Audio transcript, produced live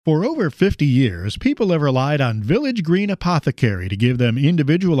For over 50 years, people have relied on Village Green Apothecary to give them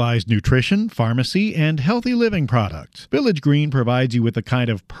individualized nutrition, pharmacy, and healthy living products. Village Green provides you with the kind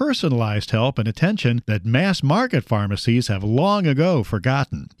of personalized help and attention that mass market pharmacies have long ago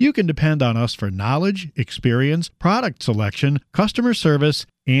forgotten. You can depend on us for knowledge, experience, product selection, customer service,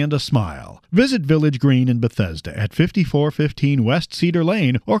 and a smile. Visit Village Green in Bethesda at 5415 West Cedar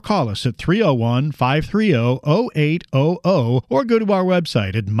Lane or call us at 301-530-0800 or go to our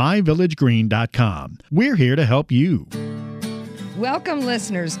website at myvillagegreen.com. We're here to help you. Welcome,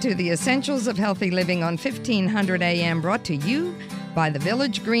 listeners, to the Essentials of Healthy Living on 1500 AM, brought to you by the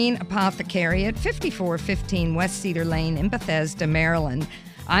Village Green Apothecary at 5415 West Cedar Lane in Bethesda, Maryland.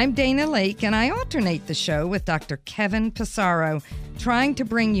 I'm Dana Laake, and I alternate the show with Dr. Kevin Pissarro, trying to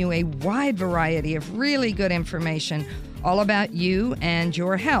bring you a wide variety of really good information all about you and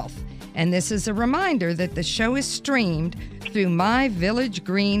your health. And this is a reminder that the show is streamed through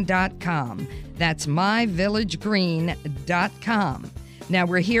myvillagegreen.com. That's myvillagegreen.com. Now,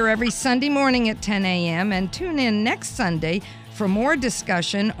 we're here every Sunday morning at 10 a.m. and tune in next Sunday for more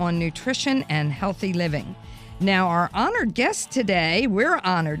discussion on nutrition and healthy living. Now, our honored guest today, we're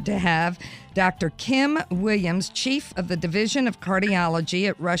honored to have Dr. Kim Williams, Chief of the Division of Cardiology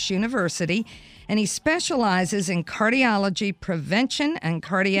at Rush University, and he specializes in cardiology prevention and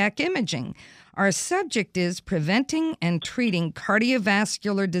cardiac imaging. Our subject is preventing and treating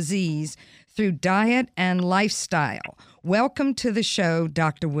cardiovascular disease through diet and lifestyle. Welcome to the show,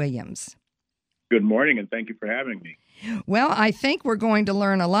 Dr. Williams. Good morning, and thank you for having me. Well, I think we're going to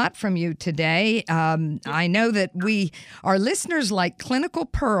learn a lot from you today. I know that our listeners like clinical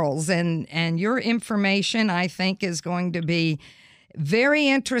pearls, and your information, I think, is going to be very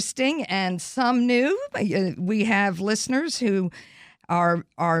interesting and some new. We have listeners who are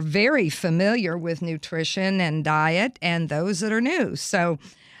very familiar with nutrition and diet, and those that are new. So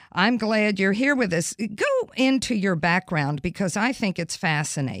I'm glad you're here with us. Go into your background, because I think it's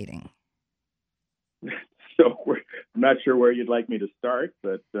fascinating. So I'm not sure where you'd like me to start,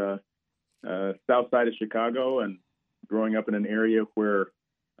 but south side of Chicago, and growing up in an area where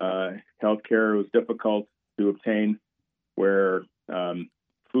healthcare was difficult to obtain, where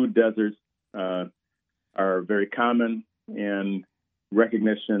food deserts are very common, and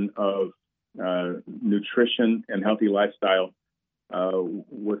recognition of nutrition and healthy lifestyle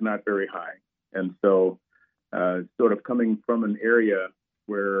was not very high. And so sort of coming from an area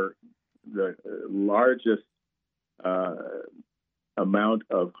where the largest amount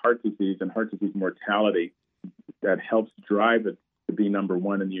of heart disease and heart disease mortality that helps drive it to be number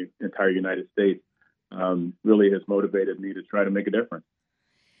one in the entire United States really has motivated me to try to make a difference.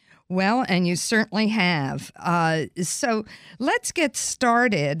 Well, and you certainly have. So let's get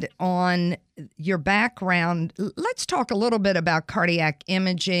started on your background. Let's talk a little bit about cardiac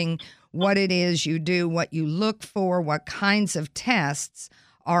imaging, what it is you do, what you look for, what kinds of tests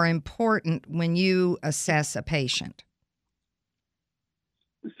are important when you assess a patient.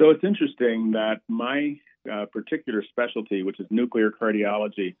 So it's interesting that my particular specialty, which is nuclear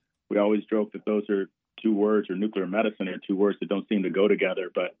cardiology, we always joke that those are two words, or nuclear medicine are two words that don't seem to go together.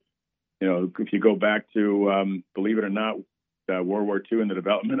 But, you know, if you go back to, believe it or not, World War II and the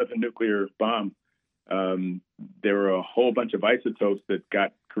development of the nuclear bomb, there were a whole bunch of isotopes that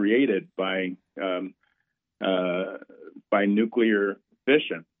got created by nuclear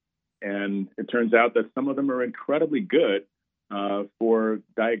fission. And it turns out that some of them are incredibly good for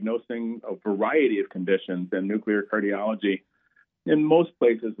diagnosing a variety of conditions. And nuclear cardiology, in most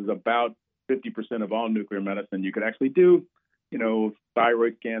places, is about 50% of all nuclear medicine. You could actually do, you know,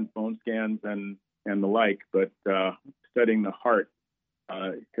 thyroid scans, bone scans, and the like. But studying the heart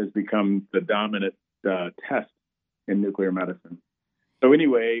has become the dominant test in nuclear medicine. So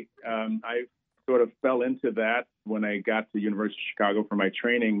anyway, I sort of fell into that when I got to the University of Chicago for my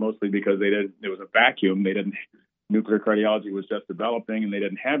training, mostly because there was a vacuum. Nuclear cardiology was just developing, and they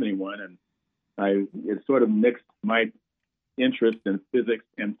didn't have anyone. And it sort of mixed my interest in physics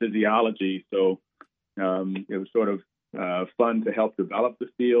and physiology. So it was sort of fun to help develop the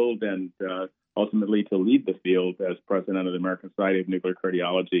field, and ultimately to lead the field as president of the American Society of Nuclear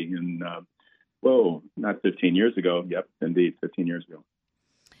Cardiology in, not 15 years ago. Yep, indeed, 15 years ago.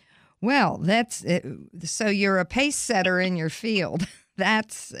 Well, that's it. So you're a pace setter in your field.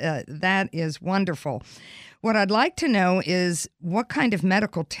 That is wonderful. What I'd like to know is what kind of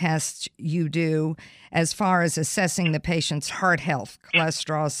medical tests you do as far as assessing the patient's heart health,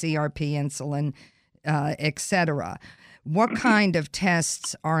 cholesterol, CRP, insulin, etc. What kind of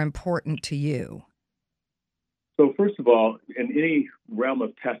tests are important to you? So first of all, in any realm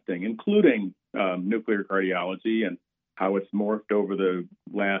of testing, including nuclear cardiology and how it's morphed over the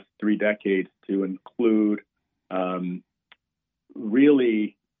last 3 decades to include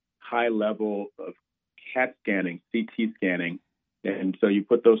really high level of CAT scanning, CT scanning. And so you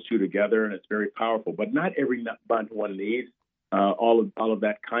put those two together, and it's very powerful. But not everyone needs all of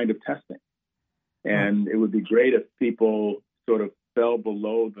that kind of testing. And it would be great if people sort of fell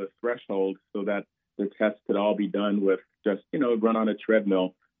below the threshold so that the tests could all be done with just, run on a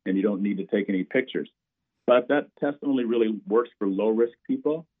treadmill, and you don't need to take any pictures. But that test only really works for low-risk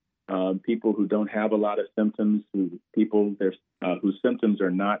people, people who don't have a lot of symptoms, whose symptoms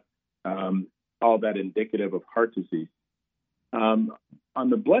are not all that indicative of heart disease. On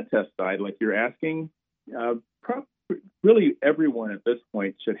the blood test side, like you're asking, really everyone at this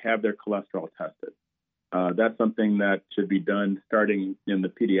point should have their cholesterol tested. That's something that should be done starting in the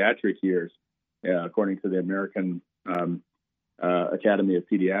pediatric years, according to the American Academy of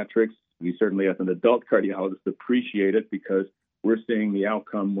Pediatrics. We certainly, as an adult cardiologist, appreciate it because we're seeing the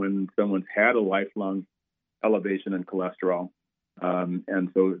outcome when someone's had a lifelong elevation in cholesterol. And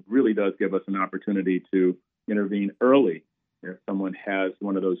so it really does give us an opportunity to intervene early. If someone has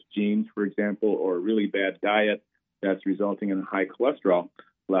one of those genes, for example, or a really bad diet that's resulting in a high cholesterol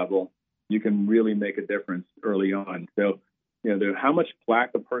level, you can really make a difference early on. So, how much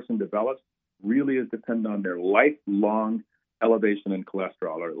plaque a person develops really is dependent on their lifelong elevation in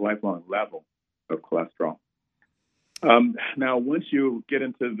cholesterol or lifelong level of cholesterol. Now, once you get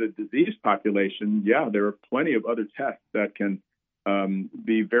into the disease population, there are plenty of other tests that can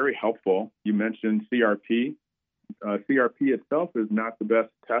be very helpful. You mentioned CRP. CRP itself is not the best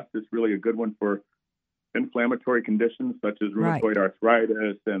test. It's really a good one for inflammatory conditions such as rheumatoid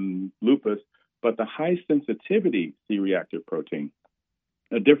arthritis and lupus. But the high sensitivity C-reactive protein,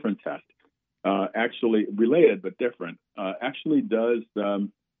 a different test, actually related but different, actually does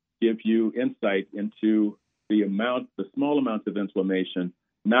give you insight into the small amounts of inflammation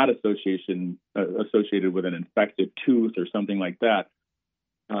not associated with an infected tooth or something like that,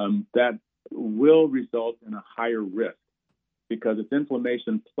 that will result in a higher risk because it's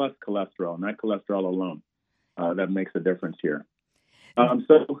inflammation plus cholesterol, not cholesterol alone. That makes a difference here. But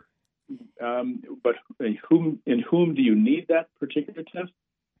in whom do you need that particular test?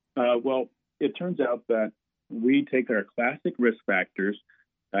 Well, it turns out that we take our classic risk factors,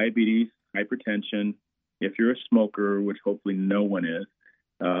 diabetes, hypertension, if you're a smoker, which hopefully no one is,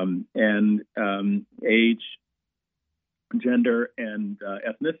 and age, gender, and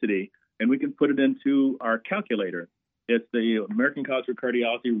ethnicity, and we can put it into our calculator. It's the American College of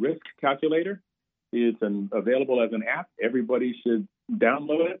Cardiology Risk Calculator. It's available as an app. Everybody should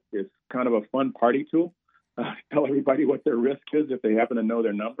download it. It's kind of a fun party tool. Tell everybody what their risk is if they happen to know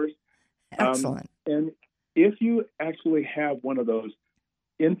their numbers. Excellent. And if you actually have one of those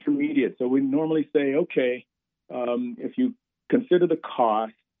intermediate, so we normally say, okay, if you consider the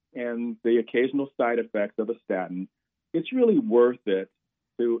cost and the occasional side effects of a statin, it's really worth it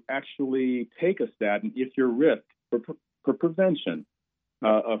to actually take a statin if your risk for prevention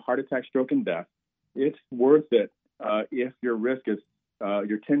of heart attack, stroke, and death. It's worth it if your risk is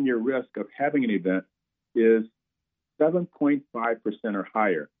your 10-year risk of having an event is 7.5% or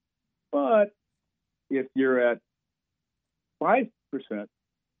higher. But if you're at 5% to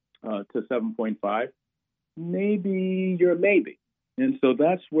 7.5, maybe you're a maybe. And so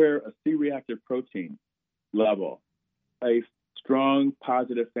that's where a C-reactive protein level, a strong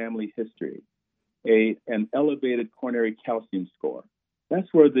positive family history, an elevated coronary calcium score, that's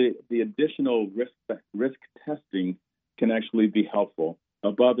where the additional risk testing can actually be helpful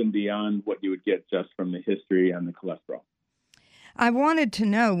above and beyond what you would get just from the history and the cholesterol. I wanted to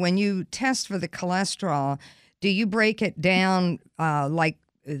know, when you test for the cholesterol, do you break it down like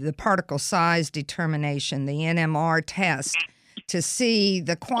the particle size determination, the NMR test, to see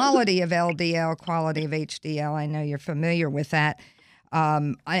the quality of LDL, quality of HDL? I know you're familiar with that.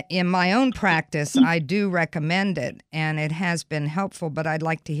 In my own practice, I do recommend it, and it has been helpful, but I'd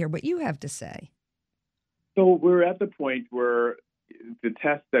like to hear what you have to say. So we're at the point where the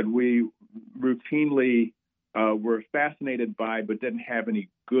tests that we routinely were fascinated by but didn't have any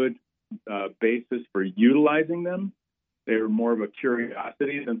good basis for utilizing them, they were more of a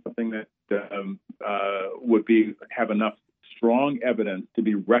curiosity than something that would have enough strong evidence to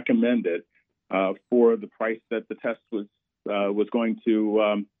be recommended for the price that the test was going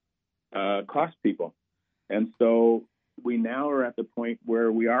to cost people. And so we now are at the point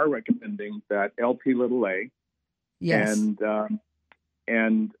where we are recommending that Lp(a) Yes.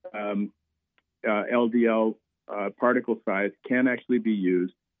 and LDL particle size can actually be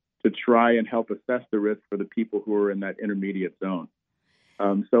used to try and help assess the risk for the people who are in that intermediate zone.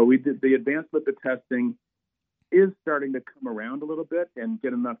 So we did the advancement of the testing is starting to come around a little bit and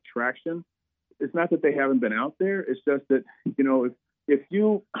get enough traction. It's not that they haven't been out there. It's just that, if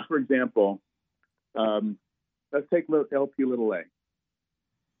you, for example, let's take LP(a).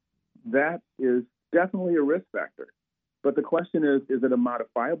 That is definitely a risk factor. But the question is it a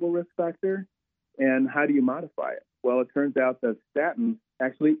modifiable risk factor? And how do you modify it? Well, it turns out that statins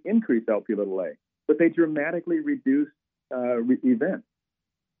actually increase LP(a), but they dramatically reduce events.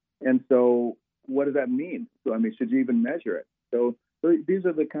 And so what does that mean? So, should you even measure it? So these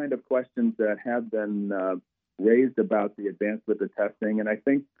are the kind of questions that have been raised about the advancement of testing. And I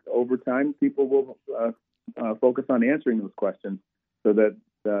think over time, people will focus on answering those questions so that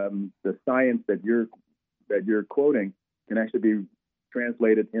the science that you're quoting can actually be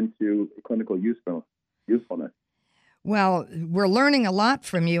translated into clinical usefulness. Well, we're learning a lot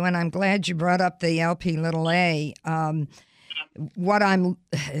from you, and I'm glad you brought up the LP(a).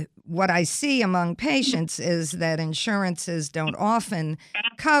 What I see among patients is that insurances don't often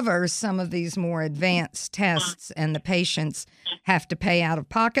cover some of these more advanced tests, and the patients have to pay out of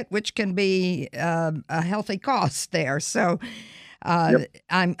pocket, which can be a healthy cost there. So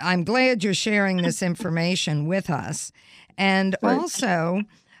I'm glad you're sharing this information with us. And also,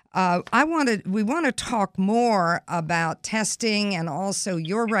 we want to talk more about testing and also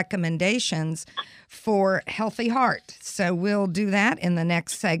your recommendations for healthy heart. So we'll do that in the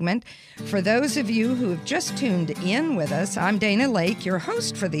next segment. For those of you who have just tuned in with us, I'm Dana Laake, your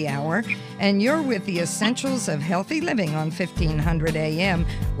host for the hour, and you're with the Essentials of Healthy Living on 1500 AM.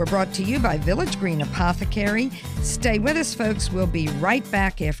 We're brought to you by Village Green Apothecary. Stay with us, folks. We'll be right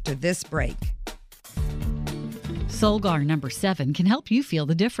back after this break. Solgar number 7 can help you feel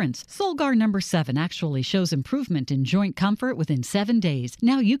the difference. Solgar number 7 actually shows improvement in joint comfort within 7 days.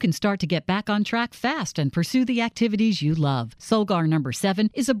 Now you can start to get back on track fast and pursue the activities you love. Solgar number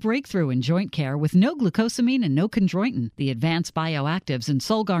 7 is a breakthrough in joint care with no glucosamine and no chondroitin. The advanced bioactives in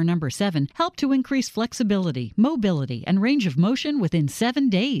Solgar number 7 help to increase flexibility, mobility, and range of motion within 7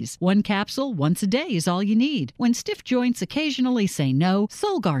 days. One capsule once a day is all you need. When stiff joints occasionally say no,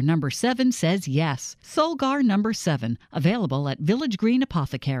 Solgar number 7 says yes. Solgar number 7. Available at Village Green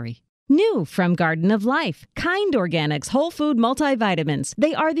Apothecary. New from Garden of Life, Kind Organics Whole Food Multivitamins.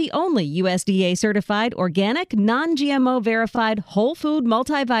 They are the only USDA certified, organic, non-GMO verified whole food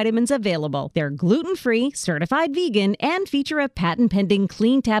multivitamins available. They're gluten-free, certified vegan, and feature a patent-pending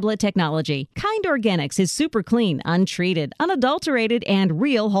clean tablet technology. Kind Organics is super clean, untreated, unadulterated, and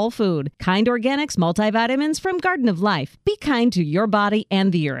real whole food. Kind Organics multivitamins from Garden of Life. Be kind to your body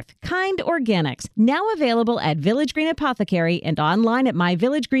and the earth. Kind Organics, now available at Village Green Apothecary and online at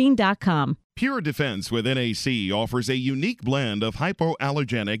myvillagegreen.com. Pure Defense with NAC offers a unique blend of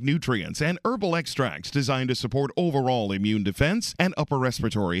hypoallergenic nutrients and herbal extracts designed to support overall immune defense and upper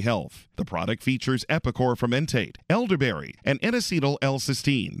respiratory health. The product features epichlor fermentate, elderberry, and N-acetyl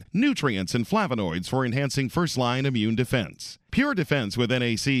L-cysteine, nutrients and flavonoids for enhancing first-line immune defense. Pure Defense with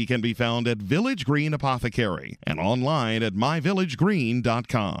NAC can be found at Village Green Apothecary and online at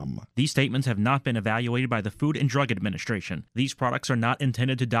myvillagegreen.com. These statements have not been evaluated by the Food and Drug Administration. These products are not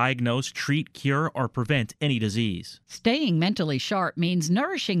intended to diagnose, treat, cure, or prevent any disease. Staying mentally sharp means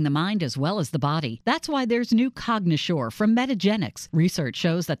nourishing the mind as well as the body. That's why there's new Cognisure from Metagenics. Research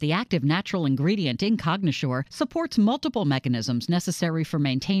shows that the active natural ingredient in Cognisure supports multiple mechanisms necessary for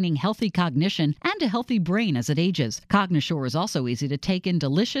maintaining healthy cognition and a healthy brain as it ages. Cognisure is also easy to take in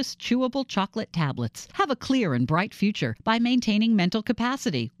delicious, chewable chocolate tablets. Have a clear and bright future by maintaining mental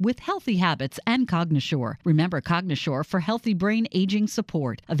capacity with healthy habits and Cognisure. Remember Cognisure for healthy brain aging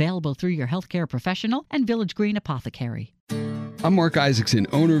support. Available through your healthcare professional and Village Green Apothecary. I'm Mark Isaacson,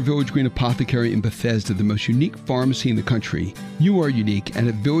 owner of Village Green Apothecary in Bethesda, the most unique pharmacy in the country. You are unique, and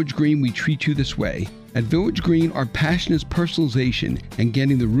at Village Green, we treat you this way. At Village Green, our passion is personalization and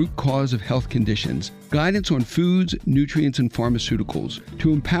getting the root cause of health conditions. Guidance on foods, nutrients, and pharmaceuticals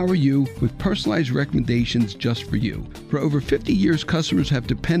to empower you with personalized recommendations just for you. For over 50 years, customers have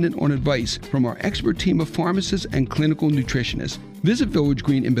depended on advice from our expert team of pharmacists and clinical nutritionists. Visit Village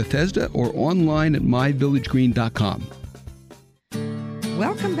Green in Bethesda or online at myvillagegreen.com.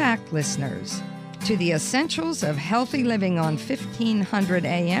 Welcome back, listeners, to the Essentials of Healthy Living on 1500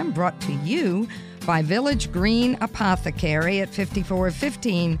 AM, brought to you by Village Green Apothecary at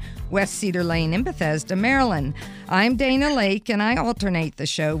 5415 West Cedar Lane in Bethesda, Maryland. I'm Dana Laake, and I alternate the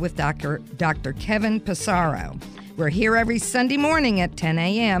show with Dr. Kevin Pissarro. We're here every Sunday morning at 10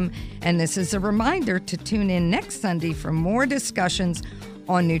 a.m., and this is a reminder to tune in next Sunday for more discussions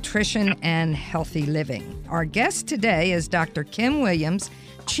on nutrition and healthy living. Our guest today is Dr. Kim Williams,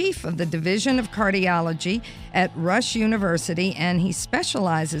 Chief of the Division of Cardiology at Rush University, and he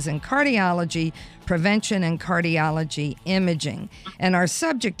specializes in cardiology prevention and cardiology imaging. And our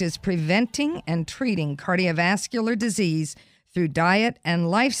subject is preventing and treating cardiovascular disease through diet and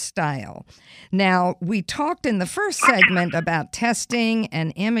lifestyle. Now, we talked in the first segment about testing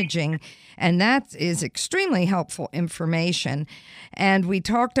and imaging, and that is extremely helpful information. And we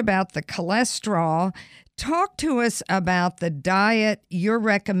talked about the cholesterol. Talk to us about the diet you're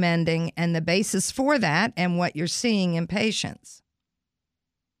recommending and the basis for that and what you're seeing in patients.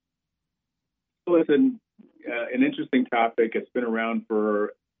 Well, it's an interesting topic. It's been around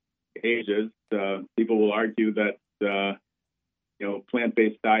for ages. People will argue that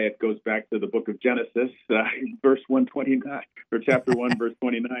plant-based diet goes back to the book of Genesis, verse 129, or chapter 1, verse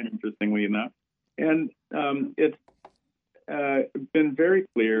 29, interestingly enough. And it's been very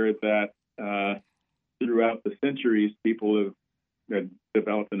clear that throughout the centuries, people have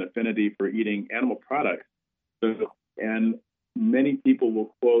developed an affinity for eating animal products. And many people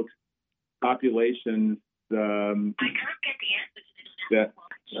will quote populations I can't get the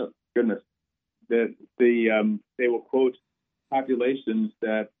answer to this. They will quote populations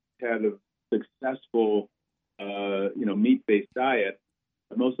that had a successful, meat-based diet.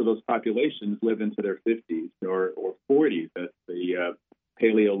 Most of those populations live into their 50s or 40s. That's the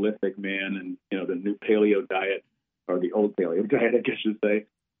Paleolithic man and, the new paleo diet, or the old paleo diet, I guess you should say.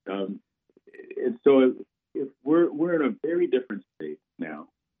 And so we're in a very different state now.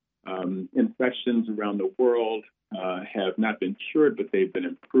 Infections around the world have not been cured, but they've been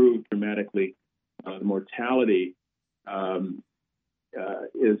improved dramatically. The mortality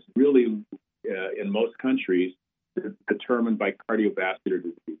is really, in most countries, determined by cardiovascular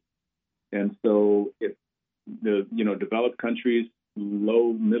disease. And so if the, developed countries,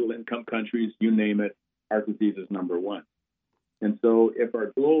 low, middle-income countries, you name it, heart disease is number one. And so if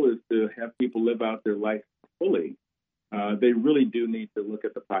our goal is to have people live out their life fully, they really do need to look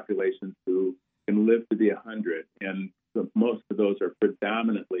at the populations who can live to be 100. And most of those are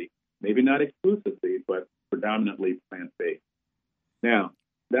predominantly, maybe not exclusively, but predominantly plant-based. Now,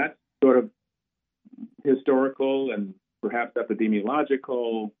 that's sort of historical and perhaps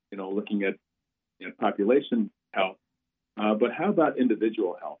epidemiological, looking at population health. But how about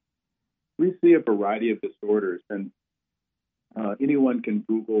individual health? We see a variety of disorders, and anyone can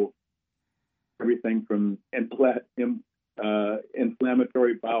Google everything from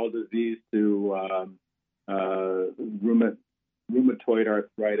inflammatory bowel disease to rheumatoid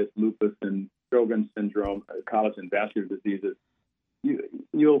arthritis, lupus, and Sjogren's syndrome, collagen vascular diseases.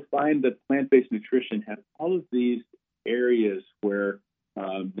 You'll find that plant-based nutrition has all of these areas where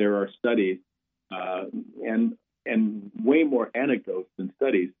there are studies and way more anecdotes than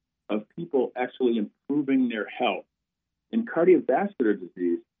studies of people actually improving their health. In cardiovascular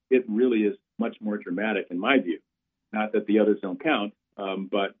disease, it really is much more dramatic in my view. Not that the others don't count,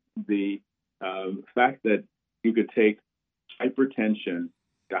 but the fact that you could take hypertension,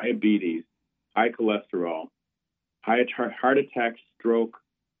 diabetes, high cholesterol, heart attack, stroke,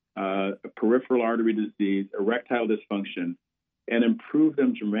 peripheral artery disease, erectile dysfunction, and improve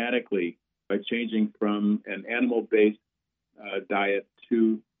them dramatically by changing from an animal-based diet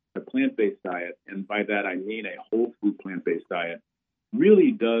to a plant-based diet, and by that I mean a whole food plant-based diet,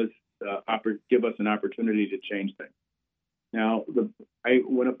 really does give us an opportunity to change things. Now,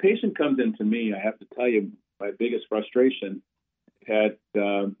 when a patient comes into me, I have to tell you my biggest frustration had,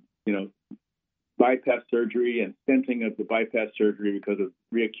 bypass surgery and stenting of the bypass surgery because of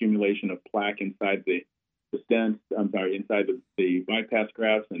reaccumulation of plaque inside the stents. Inside the bypass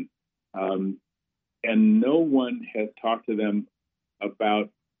grafts, and no one has talked to them about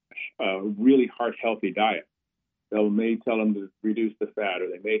a really heart-healthy diet. They may tell them to reduce the fat, or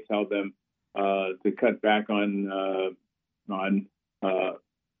they may tell them to cut back on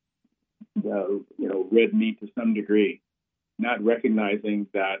red meat to some degree, not recognizing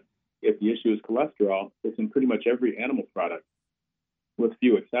that if the issue is cholesterol, it's in pretty much every animal product, with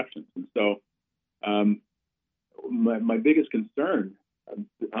few exceptions. And so, my biggest concern,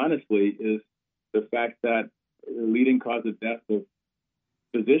 honestly, is the fact that the leading cause of death of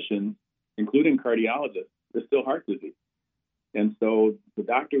physicians, including cardiologists, is still heart disease. And so the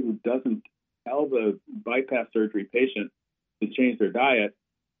doctor who doesn't tell the bypass surgery patient to change their diet,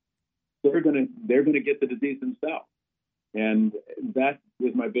 they're going to get the disease themselves. And that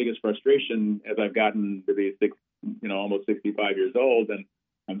is my biggest frustration as I've gotten to be almost 65 years old, and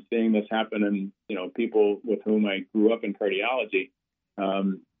I'm seeing this happen in people with whom I grew up in cardiology.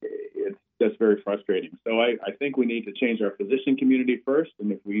 It's that's very frustrating. So I think we need to change our physician community first,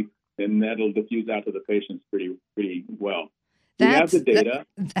 and then that'll diffuse out to the patients pretty well. We have the data.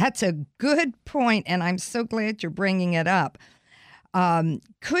 That's a good point, and I'm so glad you're bringing it up.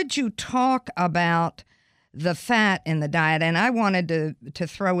 Could you talk about the fat in the diet? And I wanted to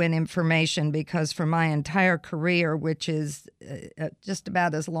throw in information because for my entire career, which is just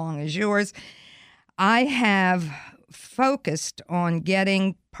about as long as yours, I have focused on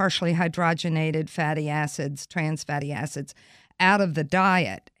getting partially hydrogenated fatty acids, trans fatty acids, out of the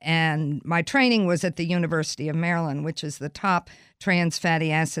diet. And my training was at the University of Maryland, which is the top trans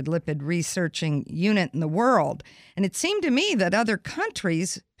fatty acid lipid researching unit in the world. And it seemed to me that other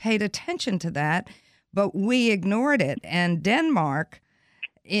countries paid attention to that, but we ignored it. And Denmark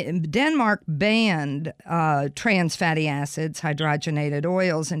banned trans fatty acids, hydrogenated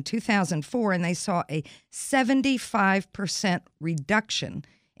oils, in 2004, and they saw a 75% reduction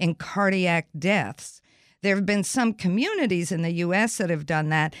in cardiac deaths. There have been some communities in the U.S. that have done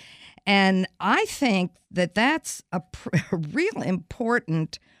that, and I think that that's a real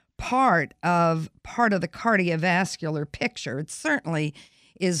important part of the cardiovascular picture. It certainly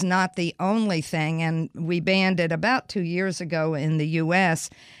is not the only thing, and we banned it about 2 years ago in the U.S.,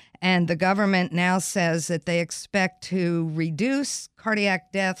 and the government now says that they expect to reduce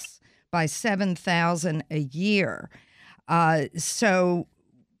cardiac deaths by 7,000 a year. So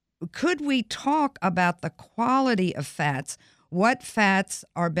could we talk about the quality of fats? What fats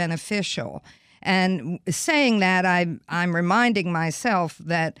are beneficial? And saying that, I'm reminding myself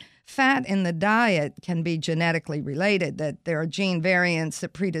that fat in the diet can be genetically related, that there are gene variants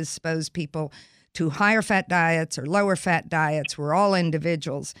that predispose people to higher fat diets or lower fat diets. We're all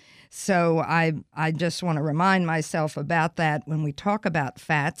individuals. So I just want to remind myself about that when we talk about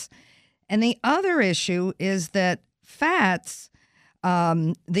fats. And the other issue is that fats,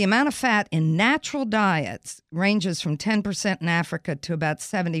 the amount of fat in natural diets ranges from 10% in Africa to about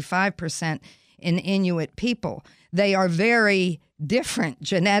 75% in Inuit people. They are very different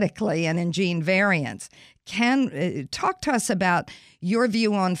genetically and in gene variants. Talk to us about your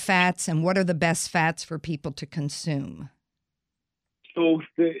view on fats and what are the best fats for people to consume. So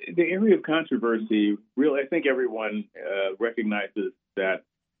the area of controversy, really, I think everyone recognizes that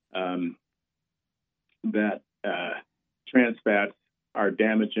trans fats are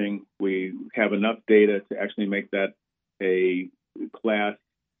damaging. We have enough data to actually make that a class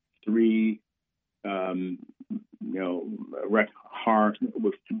 3 harm,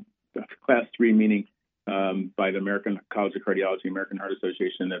 with class 3 meaning by the American College of Cardiology, American Heart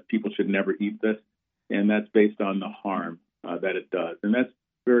Association, that people should never eat this, and that's based on the harm that it does, and that's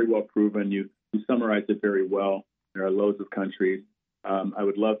very well proven. You summarized it very well. There are loads of countries. I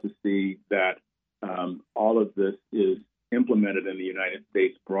would love to see that all of this is implemented in the United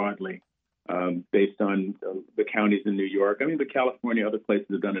States broadly, based on the counties in New York. I mean, the California, other places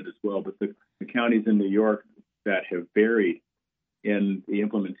have done it as well, but the counties in New York that have varied in the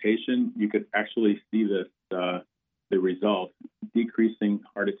implementation, you could actually see this, the results, decreasing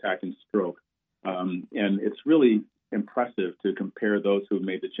heart attack and stroke. And it's really impressive to compare those who have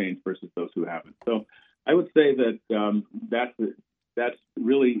made the change versus those who haven't. So I would say that that's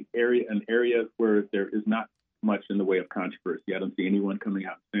really an area where there is not much in the way of controversy. I don't see anyone coming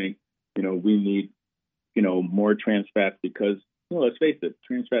out saying, we need, more trans fats because, let's face it,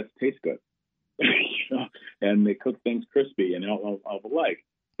 trans fats taste good, and they cook things crispy and all the like.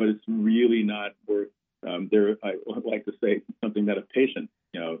 But it's really not worth. I would like to say something that a patient,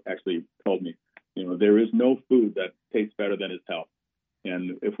 actually told me. There is no food that tastes better than its health.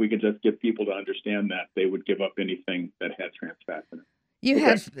 And if we could just get people to understand that, they would give up anything that had trans fats in it. You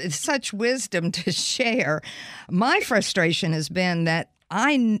have such wisdom to share. My frustration has been that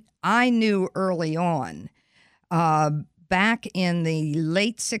I knew early on, back in the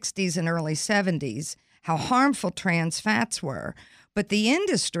late 60s and early 70s, how harmful trans fats were. But the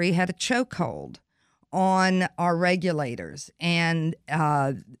industry had a chokehold on our regulators. And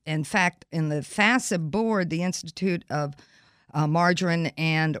in fact, in the FASB board, the Institute of Margarine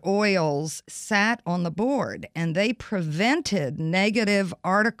and Oils sat on the board, and they prevented negative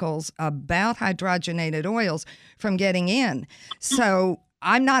articles about hydrogenated oils from getting in. So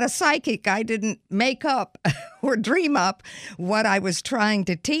I'm not a psychic. I didn't make up or dream up what I was trying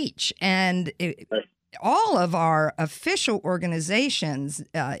to teach. And all of our official organizations,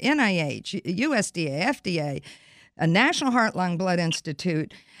 NIH, USDA, FDA, National Heart, Lung, Blood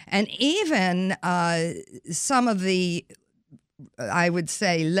Institute, and even some of the, I would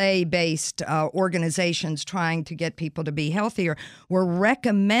say, lay-based organizations trying to get people to be healthier were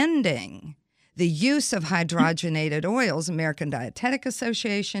recommending the use of hydrogenated oils. American Dietetic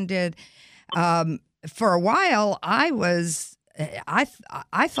Association did. For a while, I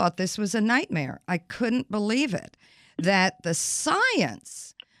thought this was a nightmare. I couldn't believe it. That the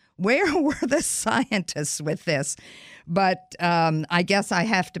science, where were the scientists with this? But I guess I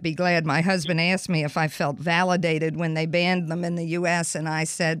have to be glad. My husband asked me if I felt validated when they banned them in the U.S., and I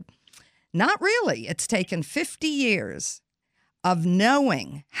said, not really. It's taken 50 years of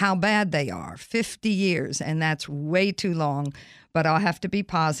knowing how bad they are, 50 years, and that's way too long. But I'll have to be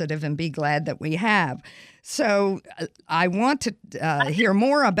positive and be glad that we have. So I want to hear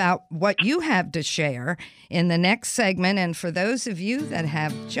more about what you have to share in the next segment. And for those of you that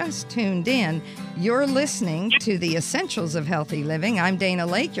have just tuned in, you're listening to The Essentials of Healthy Living. I'm Dana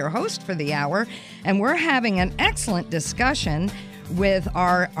Laake, your host for the hour, and we're having an excellent discussion with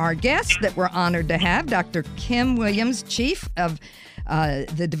our guest that we're honored to have, Dr. Kim Williams, Chief of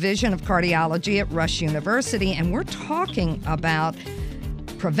the Division of Cardiology at Rush University, and we're talking about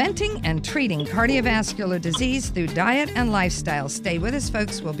preventing and treating cardiovascular disease through diet and lifestyle. Stay with us,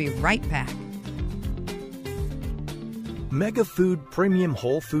 folks. We'll be right back. Mega Food Premium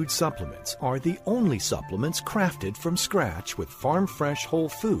Whole Food Supplements are the only supplements crafted from scratch with farm-fresh whole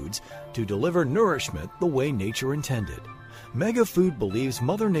foods to deliver nourishment the way nature intended. Mega Food believes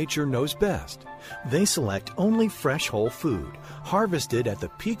Mother Nature knows best. They select only fresh whole food, harvested at the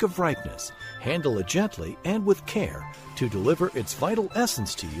peak of ripeness, handle it gently and with care to deliver its vital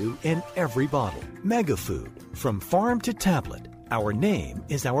essence to you in every bottle. Mega Food, from farm to tablet. Our name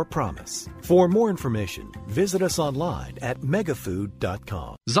is our promise. For more information, visit us online at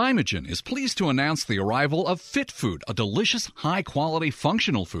megafood.com. Zymogen is pleased to announce the arrival of Fit Food, a delicious, high-quality,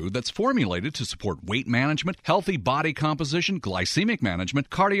 functional food that's formulated to support weight management, healthy body composition, glycemic management,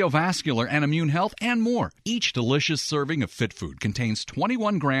 cardiovascular and immune health, and more. Each delicious serving of Fit Food contains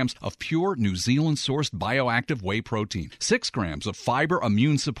 21 grams of pure New Zealand-sourced bioactive whey protein, 6 grams of fiber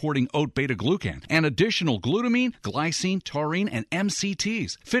immune-supporting oat beta-glucan, and additional glutamine, glycine, taurine, and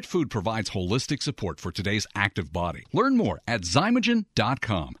MCTs. Fit Food provides holistic support for today's active body. Learn more at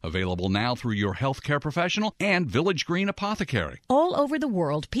Zymogen.com. Available now through your healthcare professional and Village Green Apothecary. All over the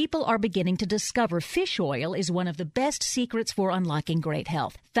world, people are beginning to discover fish oil is one of the best secrets for unlocking great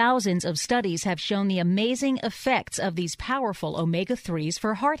health. Thousands of studies have shown the amazing effects of these powerful omega-3s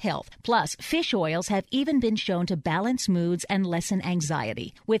for heart health. Plus, fish oils have even been shown to balance moods and lessen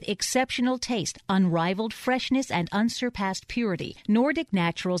anxiety. With exceptional taste, unrivaled freshness, and unsurpassed purity, Nordic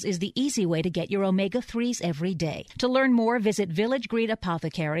Naturals is the easy way to get your omega-3s every day. To learn more, visit Village Green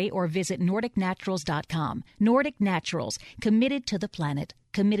Apothecary or visit NordicNaturals.com. Nordic Naturals, committed to the planet,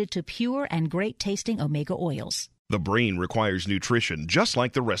 committed to pure and great-tasting omega oils. The brain requires nutrition just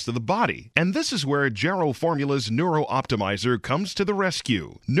like the rest of the body. And this is where Jarrow Formula's Neuro Optimizer comes to the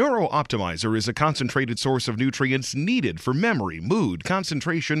rescue. Neuro Optimizer is a concentrated source of nutrients needed for memory, mood,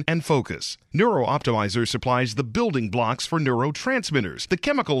 concentration, and focus. Neuro Optimizer supplies the building blocks for neurotransmitters, the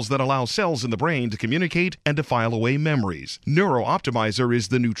chemicals that allow cells in the brain to communicate and to file away memories. Neuro Optimizer is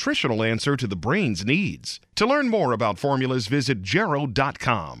the nutritional answer to the brain's needs. To learn more about formulas, visit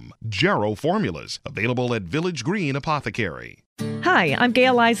Jarrow.com. Jarrow Formulas, available at Village Green Apothecary. Hi, I'm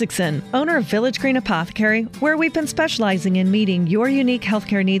Gail Isaacson, owner of Village Green Apothecary, where we've been specializing in meeting your unique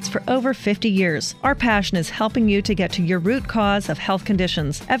healthcare needs for over 50 years. Our passion is helping you to get to your root cause of health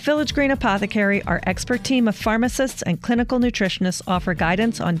conditions. At Village Green Apothecary, our expert team of pharmacists and clinical nutritionists offer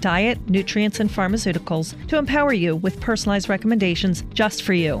guidance on diet, nutrients, and pharmaceuticals to empower you with personalized recommendations just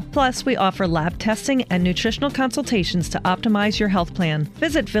for you. Plus, we offer lab testing and nutritional consultations to optimize your health plan.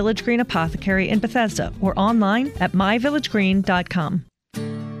 Visit Village Green Apothecary in Bethesda or online at myvillagegreen.com.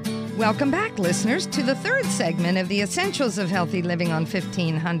 Welcome back, listeners, to the third segment of the Essentials of Healthy Living on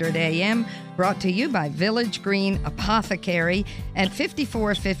 1500 AM, brought to you by Village Green Apothecary at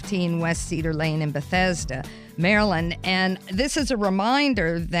 5415 West Cedar Lane in Bethesda, Maryland. And this is a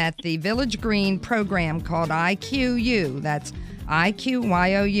reminder that the Village Green program called IQU, that's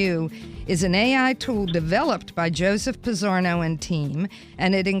IQYOU, is an AI tool developed by Joseph Pizzorno and team,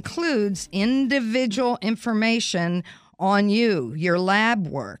 and it includes individual information on you, your lab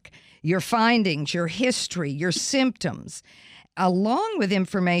work, your findings, your history, your symptoms, along with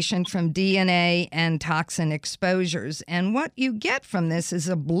information from DNA and toxin exposures. And what you get from this is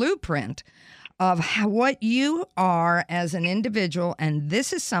a blueprint of what you are as an individual, and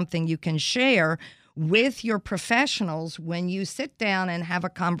this is something you can share with your professionals when you sit down and have a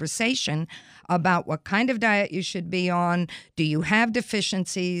conversation about what kind of diet you should be on, do you have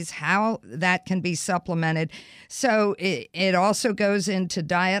deficiencies, how that can be supplemented. So it also goes into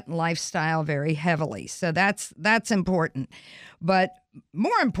diet and lifestyle very heavily. So that's important. But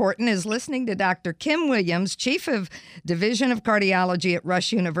more important is listening to Dr. Kim Williams, Chief of Division of Cardiology at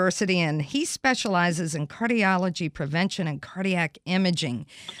Rush University, and he specializes in cardiology prevention and cardiac imaging.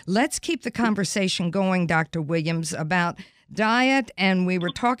 Let's keep the conversation going, Dr. Williams, about diet, and we were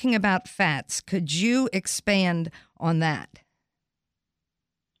talking about fats. Could you expand on that?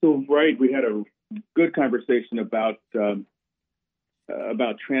 So, right, we had a good conversation about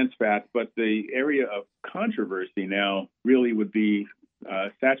trans fats, but the area of controversy now really would be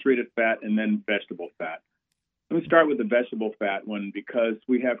saturated fat and then vegetable fat. Let me start with the vegetable fat one because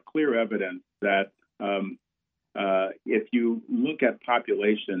we have clear evidence that if you look at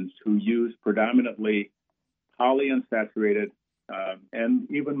populations who use predominantly polyunsaturated and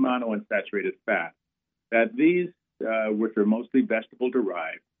even monounsaturated fat, that these, which are mostly vegetable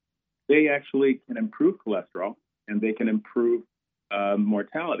derived, they actually can improve cholesterol and they can improve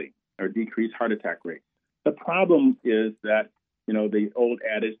mortality or decrease heart attack rates. The problem is that, the old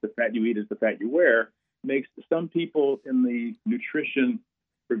adage, the fat you eat is the fat you wear, makes some people in the nutrition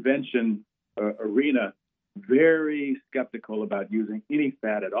prevention arena very skeptical about using any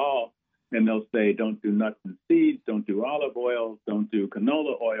fat at all. And they'll say, don't do nuts and seeds, don't do olive oil, don't do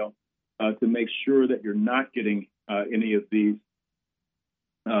canola oil, to make sure that you're not getting any of these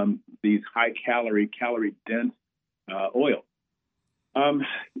high calorie dense oils.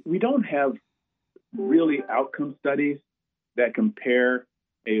 We don't have really outcome studies that compare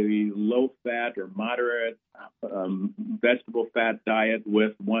a low fat or moderate vegetable fat diet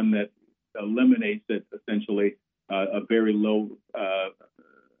with one that eliminates it, essentially a very low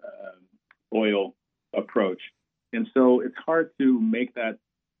oil approach. And so it's hard to make that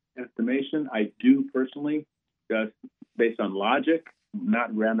estimation. I do personally, just based on logic,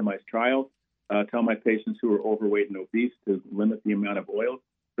 not randomized trials, tell my patients who are overweight and obese to limit the amount of oil.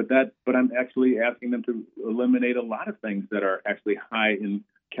 But I'm actually asking them to eliminate a lot of things that are actually high in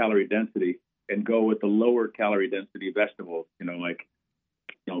calorie density and go with the lower calorie density vegetables. The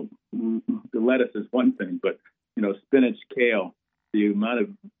lettuce is one thing, but spinach, kale, the amount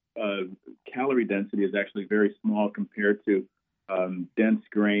of calorie density is actually very small compared to dense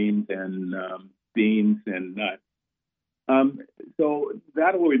grains and beans and nuts. So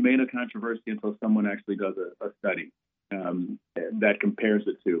that will remain a controversy until someone actually does a study that compares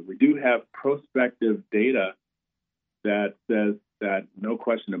the two. We do have prospective data that says that no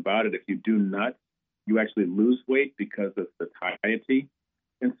question about it, if you do nuts, you actually lose weight because of satiety.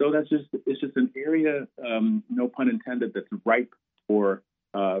 And so it's just an area, no pun intended, that's ripe for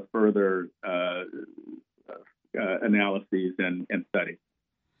further analyses and studies.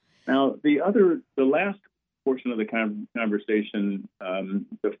 Now, the last portion of the conversation,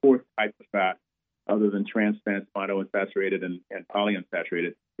 the fourth type of fat, other than trans fats, monounsaturated and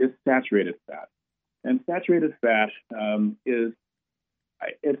polyunsaturated, is saturated fat. And saturated fat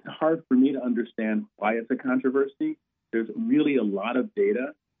it's hard for me to understand why it's a controversy. There's really a lot of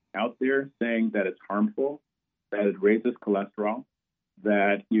data out there saying that it's harmful, that it raises cholesterol,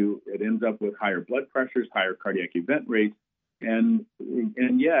 that it ends up with higher blood pressures, higher cardiac event rates, and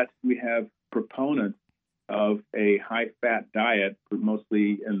yet we have proponents of a high-fat diet,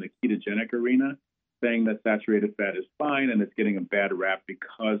 mostly in the ketogenic arena, saying that saturated fat is fine and it's getting a bad rap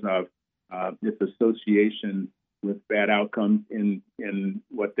because of its association with bad outcomes in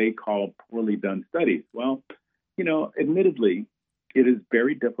what they call poorly done studies. Well, admittedly, it is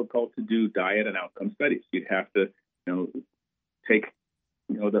very difficult to do diet and outcome studies. You'd have to, take,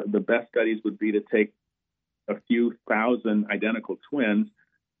 the best studies would be to take a few thousand identical twins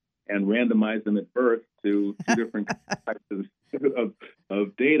and randomize them at birth to two different types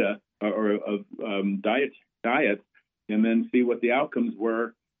of data or of diets, and then see what the outcomes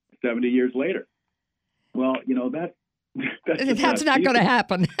were 70 years later. Well, that's not going to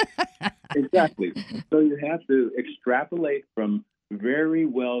happen. Exactly. So you have to extrapolate from very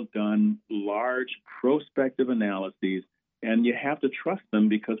well done, large prospective analyses, and you have to trust them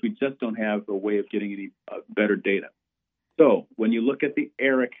because we just don't have a way of getting any better data. So when you look at the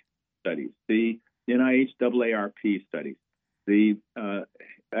ERIC studies, the NIH-AARP studies, the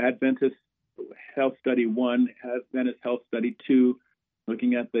Adventist Health Study 1, Adventist Health Study 2,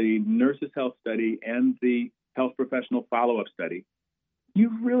 looking at the Nurses Health Study and the Health Professional Follow-Up Study,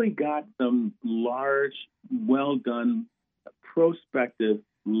 you've really got some large, well-done, prospective,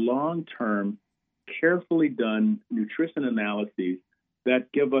 long-term, carefully done nutrition analyses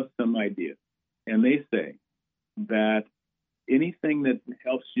that give us some ideas. And they say that anything that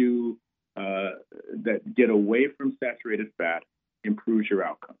helps you that get away from saturated fat improves your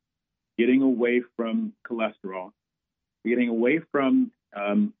outcome. Getting away from cholesterol, getting away from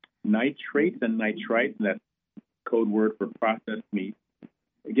nitrates and nitrites, that's code word for processed meat,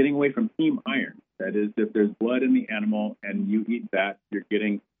 getting away from heme iron. That is, if there's blood in the animal and you eat that, you're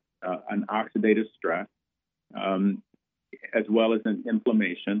getting an oxidative stress, as well as an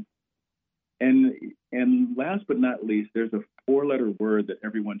inflammation. And last but not least, there's a 4-letter word that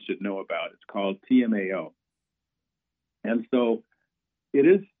everyone should know about. It's called TMAO. And so it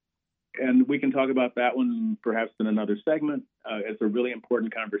is, and we can talk about that one perhaps in another segment. It's a really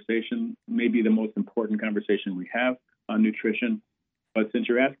important conversation, maybe the most important conversation we have on nutrition. But since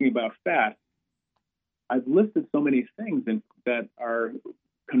you're asking about fat, I've listed so many things that are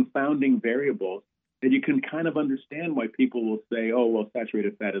confounding variables that you can kind of understand why people will say, oh, well,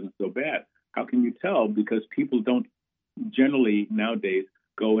 saturated fat isn't so bad. How can you tell? Because people don't generally nowadays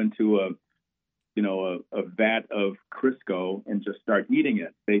go into a vat of Crisco and just start eating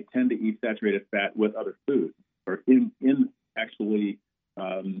it. They tend to eat saturated fat with other foods or in actually,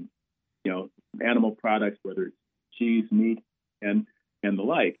 animal products, whether it's cheese, meat, and the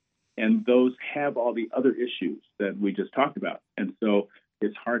like. And those have all the other issues that we just talked about. And so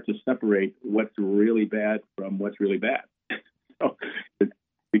it's hard to separate what's really bad from what's really bad. So it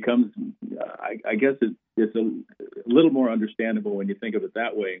becomes, I guess it's a little more understandable when you think of it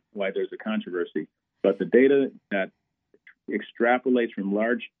that way, why there's a controversy. But the data that extrapolates from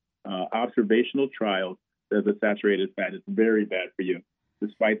large observational trials says that saturated fat is very bad for you,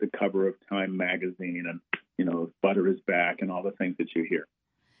 despite the cover of Time magazine and, butter is back and all the things that you hear.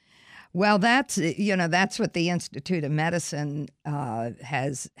 Well, that's what the Institute of Medicine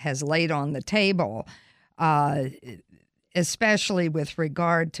has laid on the table, especially with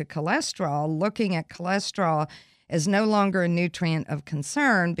regard to cholesterol. Looking at cholesterol as no longer a nutrient of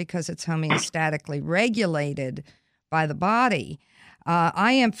concern because it's homeostatically regulated by the body.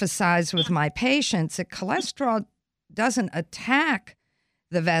 I emphasize with my patients that cholesterol doesn't attack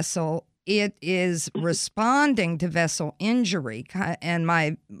the vessel. It is responding to vessel injury. And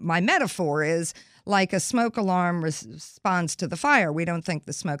my metaphor is like a smoke alarm responds to the fire. We don't think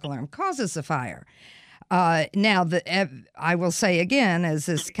the smoke alarm causes the fire. Now, I will say again, as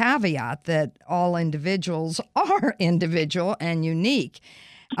this caveat, that all individuals are individual and unique.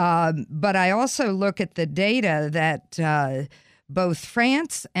 But I also look at the data that both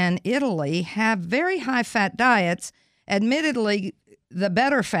France and Italy have very high fat diets, admittedly the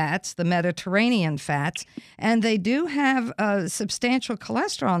better fats, the Mediterranean fats, and they do have substantial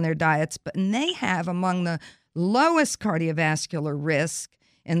cholesterol in their diets, but they have among the lowest cardiovascular risk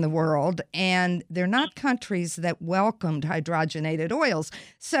in the world, and they're not countries that welcomed hydrogenated oils.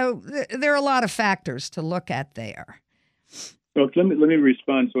 So there are a lot of factors to look at there. Well, let me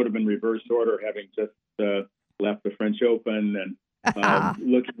respond sort of in reverse order, having just left the French Open and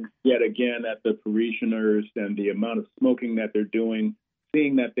looking yet again at the parishioners and the amount of smoking that they're doing,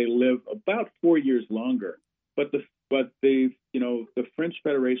 seeing that they live about 4 years longer. But the French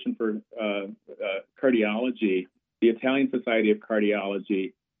Federation for Cardiology, the Italian Society of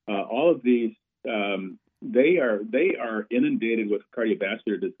Cardiology, all of these, they are inundated with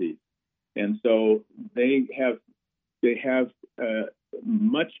cardiovascular disease, and so they have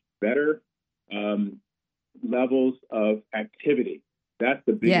much better levels of activity. That's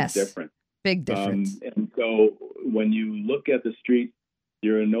the biggest difference. Big difference. And so when you look at the streets,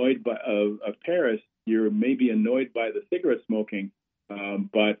 you're annoyed of Paris. You're maybe annoyed by the cigarette smoking,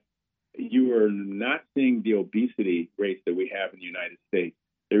 but you are not seeing the obesity rates that we have in the United States.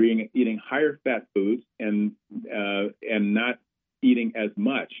 They're eating higher fat foods and not eating as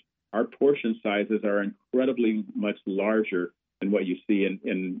much. Our portion sizes are incredibly much larger than what you see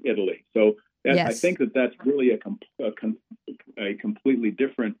in Italy. So I think that's really a completely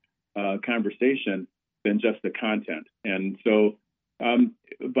different conversation than just the content. And so,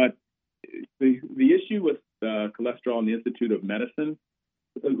 but the issue with cholesterol and the Institute of Medicine,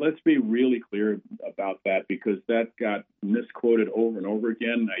 let's be really clear about that, because that got misquoted over and over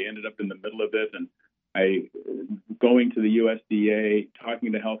again. I ended up in the middle of it, and going to the USDA,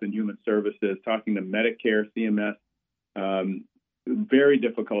 talking to Health and Human Services, talking to Medicare, CMS. Very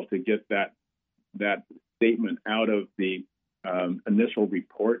difficult to get that statement out of the initial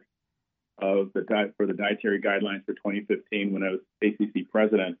report of for the dietary guidelines for 2015 when I was ACC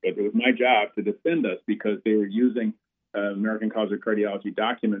president. But it was my job to defend us because they were using American College of Cardiology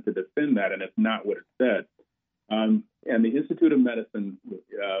document to defend that, and it's not what it said. And the Institute of Medicine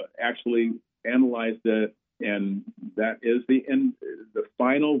actually analyzed it, and that is the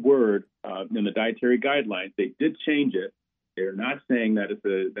final word in the dietary guidelines. They did change it. They're not saying that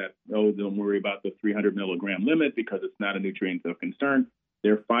don't worry about the 300 milligram limit because it's not a nutrient of concern.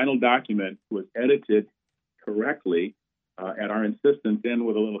 Their final document was edited correctly at our insistence and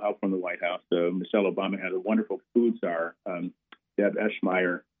with a little help from the White House. Michelle Obama had a wonderful food czar Deb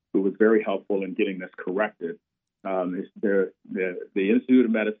Eschmeyer, who was very helpful in getting this corrected. The Institute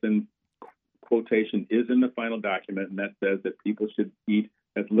of Medicine quotation is in the final document, and that says that people should eat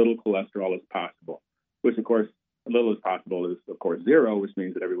as little cholesterol as possible, which, of course, as little as possible is, of course, zero, which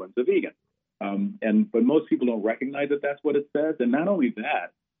means that everyone's a vegan. But most people don't recognize that that's what it says. And not only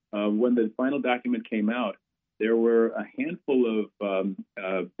that, when the final document came out, there were a handful of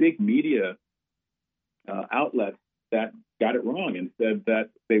big media outlets that got it wrong and said that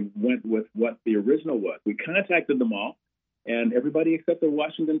they went with what the original was. We contacted them all, and everybody except the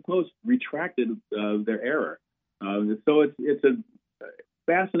Washington Post retracted their error. So it's a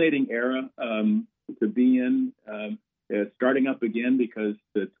fascinating era to be in. It's starting up again because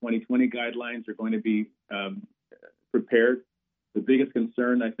the 2020 guidelines are going to be prepared. The biggest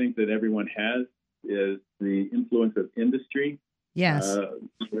concern I think that everyone has is the influence of industry. Yes.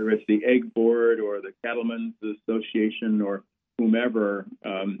 Whether it's the Egg Board or the Cattlemen's Association or whomever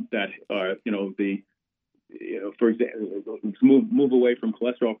for example, move away from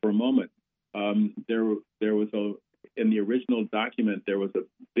cholesterol for a moment. There was in the original document, there was a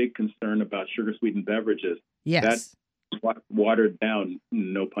big concern about sugar-sweetened beverages. Yes. That watered down,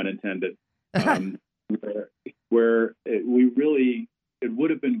 no pun intended, where it would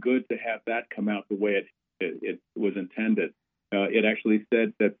have been good to have that come out the way it was intended. It actually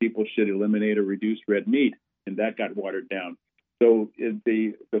said that people should eliminate or reduce red meat, and that got watered down. So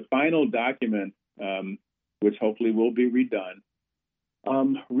the final document, which hopefully will be redone,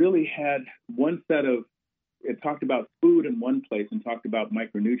 really had one set of, it talked about food in one place and talked about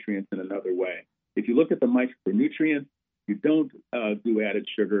micronutrients in another way. If you look at the micronutrients, you don't do added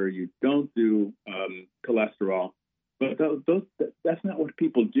sugar, you don't do cholesterol, but that's not what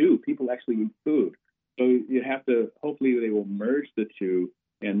people do. People actually eat food. So you have to, hopefully they will merge the two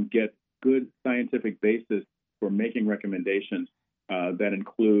and get good scientific basis for making recommendations that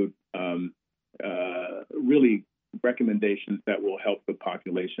include really recommendations that will help the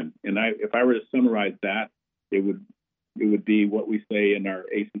population. And if I were to summarize that, it would be what we say in our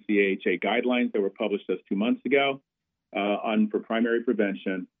ACC/AHA guidelines that were published just 2 months ago for primary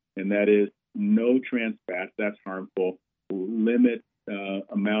prevention, and that is no trans fats, that's harmful, limit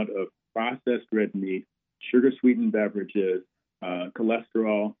amount of processed red meat, sugar-sweetened beverages,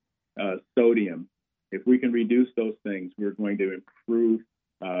 cholesterol, sodium. If we can reduce those things, we're going to improve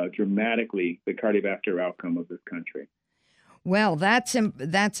dramatically the cardiovascular outcome of this country. Well, that's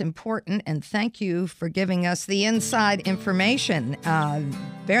important, and thank you for giving us the inside information.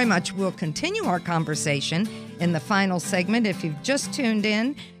 Very much we'll continue our conversation in the final segment. If you've just tuned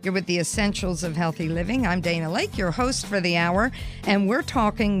in, you're with the Essentials of Healthy Living. I'm Dana Lake, your host for the hour, and we're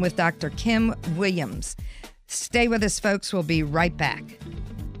talking with Dr. Kim Williams. Stay with us, folks. We'll be right back.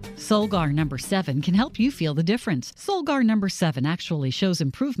 Solgar number 7 can help you feel the difference. Solgar number 7 actually shows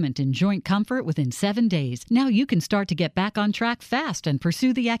improvement in joint comfort within 7 days. Now you can start to get back on track fast and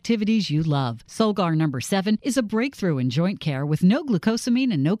pursue the activities you love. Solgar number 7 is a breakthrough in joint care with no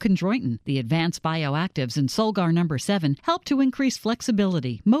glucosamine and no chondroitin. The advanced bioactives in Solgar number 7 help to increase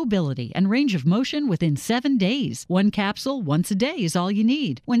flexibility, mobility, and range of motion within 7 days. 1 capsule once a day is all you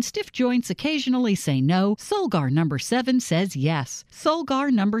need. When stiff joints occasionally say no, Solgar number 7 says yes.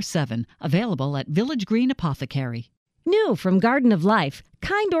 Solgar number 7, available at Village Green Apothecary. New from Garden of Life,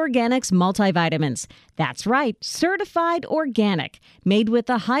 Kind Organics multivitamins. That's right, certified organic, made with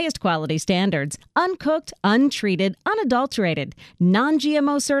the highest quality standards, uncooked, untreated, unadulterated,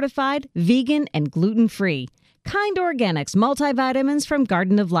 non-GMO certified, vegan, and gluten-free. Kind Organics multivitamins from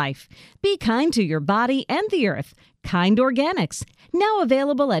Garden of Life. Be kind to your body and the earth. Kind Organics, now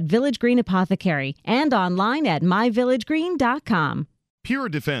available at Village Green Apothecary and online at myvillagegreen.com. Pure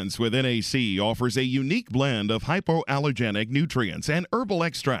Defense with NAC offers a unique blend of hypoallergenic nutrients and herbal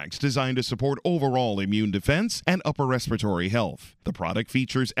extracts designed to support overall immune defense and upper respiratory health. The product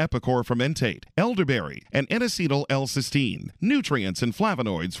features epichlor fermentate, elderberry, and N-acetyl L-cysteine, nutrients and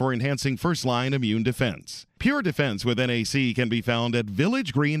flavonoids for enhancing first-line immune defense. Pure Defense with NAC can be found at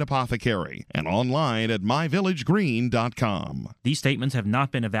Village Green Apothecary and online at myvillagegreen.com. These statements have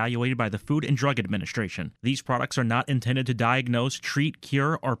not been evaluated by the Food and Drug Administration. These products are not intended to diagnose, treat,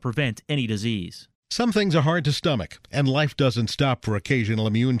 cure, or prevent any disease. Some things are hard to stomach, and life doesn't stop for occasional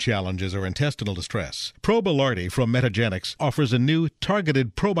immune challenges or intestinal distress. Probilardi from Metagenics offers a new,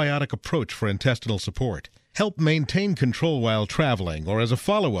 targeted probiotic approach for intestinal support. Help maintain control while traveling or as a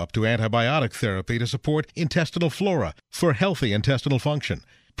follow-up to antibiotic therapy to support intestinal flora for healthy intestinal function.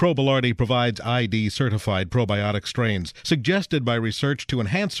 Probilardi provides ID-certified probiotic strains suggested by research to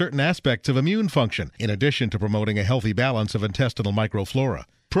enhance certain aspects of immune function, in addition to promoting a healthy balance of intestinal microflora.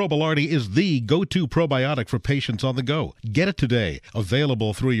 Probilardi is the go-to probiotic for patients on the go. Get it today.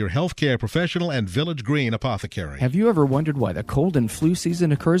 Available through your healthcare professional and Village Green Apothecary. Have you ever wondered why the cold and flu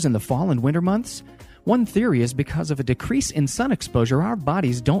season occurs in the fall and winter months? One theory is because of a decrease in sun exposure, our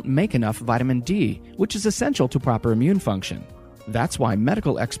bodies don't make enough vitamin D, which is essential to proper immune function. That's why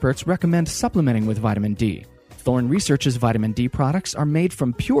medical experts recommend supplementing with vitamin D. Thorne Research's vitamin D products are made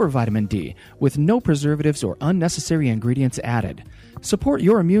from pure vitamin D with no preservatives or unnecessary ingredients added. Support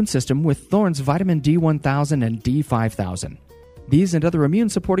your immune system with Thorne's vitamin D1000 and D5000. These and other immune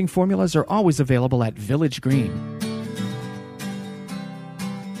supporting formulas are always available at Village Green.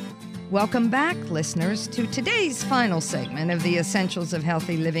 Welcome back, listeners, to today's final segment of the Essentials of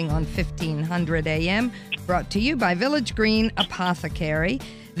Healthy Living on 1500 AM, brought to you by Village Green Apothecary.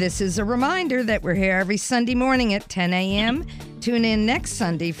 This is a reminder that we're here every Sunday morning at 10 a.m. Tune in next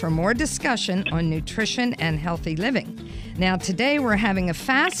Sunday for more discussion on nutrition and healthy living. Now, today we're having a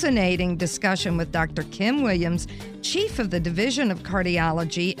fascinating discussion with Dr. Kim Williams, Chief of the Division of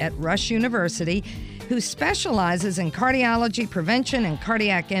Cardiology at Rush University, who specializes in cardiology prevention and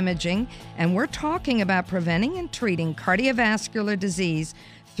cardiac imaging, and we're talking about preventing and treating cardiovascular disease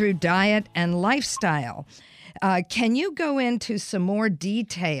through diet and lifestyle. Can you go into some more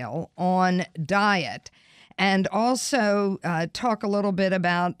detail on diet and also talk a little bit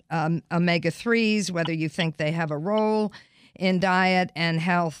about omega-3s, whether you think they have a role in diet and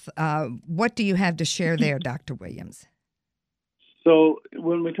health? What do you have to share there, Dr. Williams? So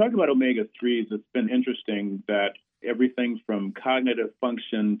when we talk about omega-3s, it's been interesting that everything from cognitive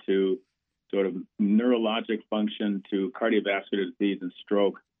function to sort of neurologic function to cardiovascular disease and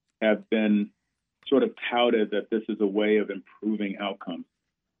stroke have been sort of touted that this is a way of improving outcomes.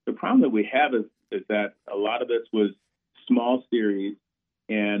 The problem that we have is that a lot of this was small series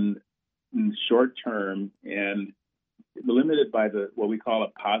and short term and limited by what we call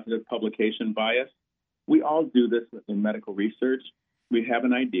a positive publication bias. We all do this in medical research. We have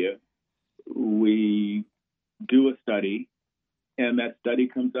an idea. We do a study, and that study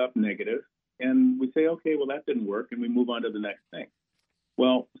comes up negative, and we say, okay, well, that didn't work, and we move on to the next thing.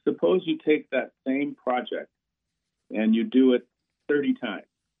 Well, suppose you take that same project and you do it 30 times.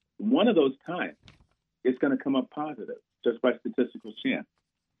 One of those times, it's going to come up positive just by statistical chance.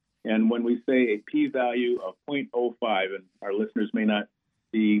 And when we say a p-value of 0.05, and our listeners may not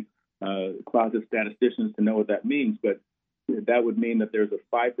be closet statisticians to know what that means, but that would mean that there's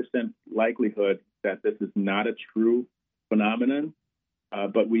a 5% likelihood that this is not a true phenomenon,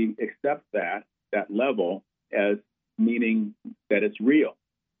 but we accept that level as meaning that it's real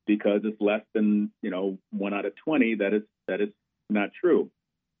because it's less than 1 out of 20 that it's not true.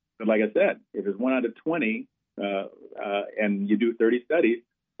 But like I said, if it's 1 out of 20 and you do 30 studies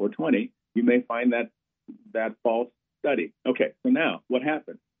or 20, you may find that false study. Okay, so now what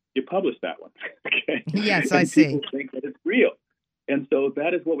happens? You publish that one. Okay. Yes, I see. People think that it's real. And so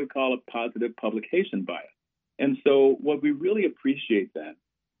that is what we call a positive publication bias. And so what we really appreciate then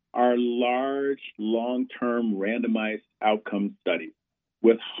are large, long-term randomized outcome studies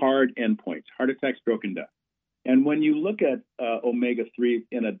with hard endpoints, heart attack, stroke, and death. And when you look at omega-3s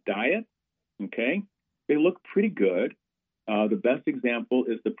in a diet, okay, they look pretty good. The best example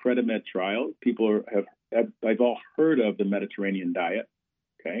is the Predimed trial. People have all heard of the Mediterranean diet.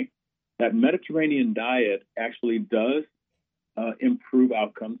 Okay, that Mediterranean diet actually does improve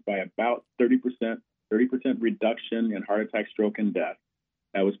outcomes by about 30% reduction in heart attack, stroke, and death.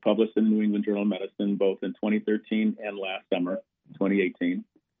 That was published in the New England Journal of Medicine both in 2013 and last summer, 2018.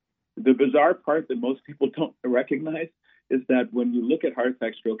 The bizarre part that most people don't recognize is that when you look at heart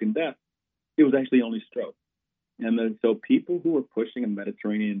attack, stroke, and death, it was actually only stroke. And then, so people who are pushing a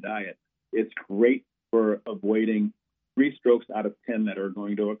Mediterranean diet, it's great for avoiding 3 strokes out of 10 that are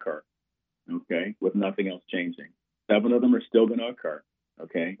going to occur, okay, with nothing else changing. 7 of them are still going to occur,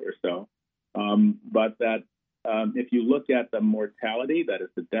 okay, or so. But that if you look at the mortality, that is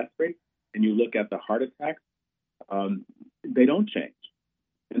the death rate, and you look at the heart attacks, they don't change.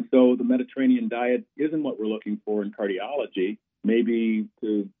 And so the Mediterranean diet isn't what we're looking for in cardiology, maybe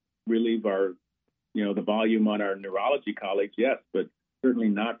to relieve our, the volume on our neurology colleagues, yes, but certainly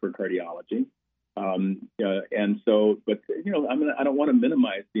not for cardiology. And so, but, I don't want to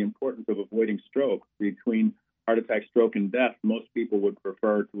minimize the importance of avoiding stroke. Between heart attack, stroke, and death, most people would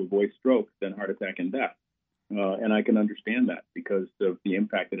prefer to avoid stroke than heart attack and death. And I can understand that because of the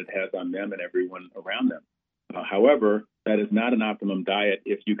impact that it has on them and everyone around them. However, that is not an optimum diet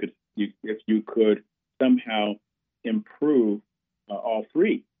if you could somehow improve all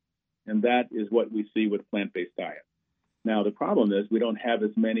 3. And that is what we see with plant-based diets. Now, the problem is we don't have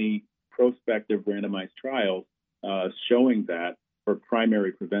as many prospective randomized trials showing that for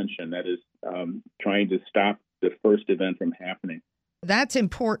primary prevention. That is trying to stop the first event from happening. That's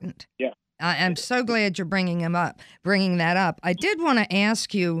important. Yeah. I'm so glad you're bringing that up. I did want to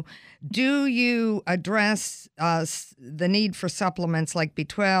ask you, do you address the need for supplements like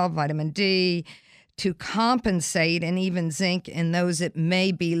B12, vitamin D, to compensate, and even zinc in those that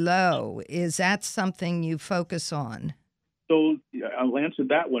may be low? Is that something you focus on? So I'll answer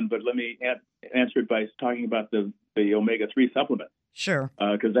that one, but let me answer it by talking about the omega-3 supplements. Sure.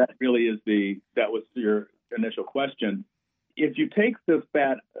 Because that really is that was your initial question. If you take the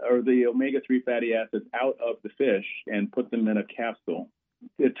fat or the omega-3 fatty acids out of the fish and put them in a capsule,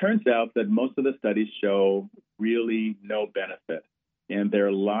 it turns out that most of the studies show really no benefit. And there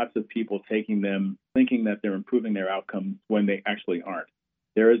are lots of people taking them thinking that they're improving their outcomes when they actually aren't.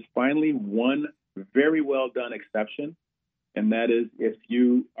 There is finally one very well done exception, and that is if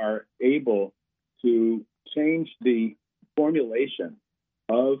you are able to change the formulation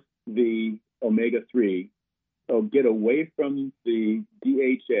of the omega-3, so get away from the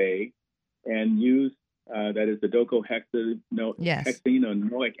DHA and use, that is the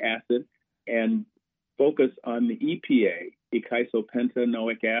docosahexaenoic acid, and focus on the EPA,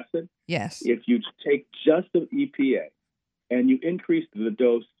 eicosapentaenoic acid. Yes. If you take just the EPA and you increase the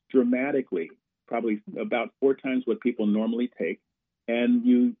dose dramatically, probably about 4 times what people normally take, and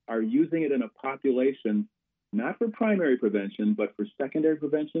you are using it in a population not for primary prevention, but for secondary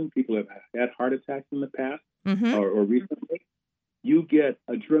prevention, people have had heart attacks in the past or recently, you get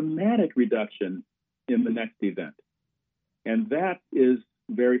a dramatic reduction in the next event. And that is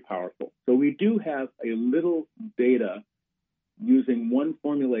very powerful. So we do have a little data using one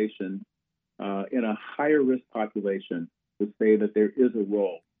formulation in a higher risk population to say that there is a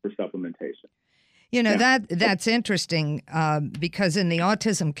role for supplementation. You know, that's interesting because in the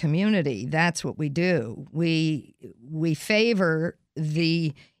autism community, that's what we do. We favor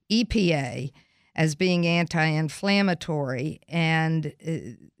the EPA as being anti-inflammatory, and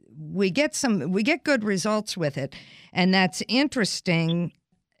we get good results with it, and that's interesting.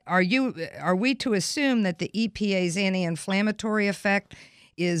 Are we to assume that the EPA's anti-inflammatory effect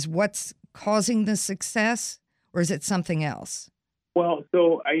is what's causing the success, or is it something else? Well,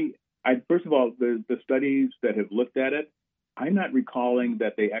 so I first of all, the studies that have looked at it, I'm not recalling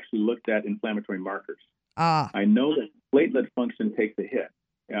that they actually looked at inflammatory markers. I know that platelet function takes a hit,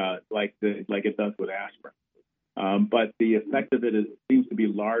 like it does with aspirin. But the effect of it seems to be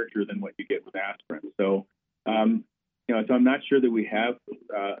larger than what you get with aspirin. So, so I'm not sure that we have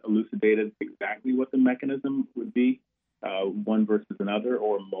elucidated exactly what the mechanism would be, one versus another,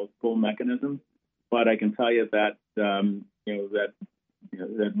 or multiple mechanisms. But I can tell you that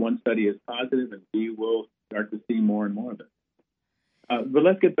that one study is positive, and we will start to see more and more of it. But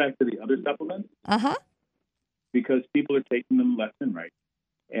let's get back to the other supplements. Because people are taking them left and right.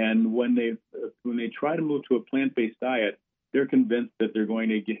 And when they try to move to a plant-based diet, they're convinced that they're going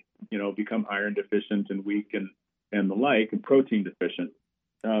to become iron deficient and weak and the like, and protein deficient.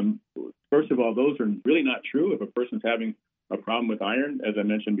 First of all, those are really not true. If a person's having a problem with iron, as I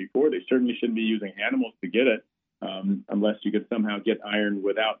mentioned before, they certainly shouldn't be using animals to get it, unless you could somehow get iron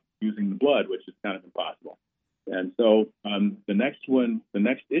without using the blood, which is kind of impossible. And so the next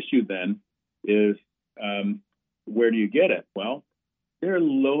issue then is where do you get it? Well, there are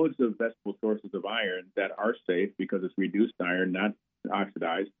loads of vegetable sources of iron that are safe because it's reduced iron, not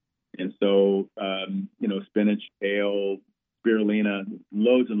oxidized. And so, spinach, kale, spirulina,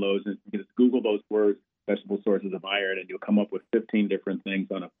 loads and loads. And you can just Google those words, vegetable sources of iron, and you'll come up with 15 different things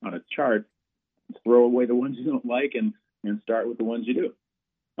on a chart. Throw away the ones you don't like and start with the ones you do.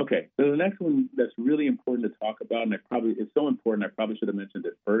 Okay, so the next one that's really important to talk about, and it's so important I probably should have mentioned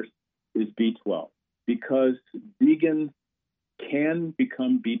it first, is B12. Because vegans can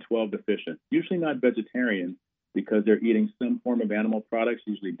become B12 deficient, usually not vegetarian, because they're eating some form of animal products,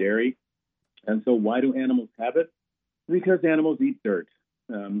 usually dairy. And so why do animals have it? Because animals eat dirt.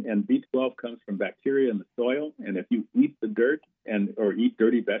 And B12 comes from bacteria in the soil. And if you eat the dirt or eat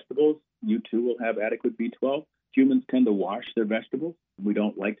dirty vegetables, you too will have adequate B12. Humans tend to wash their vegetables. We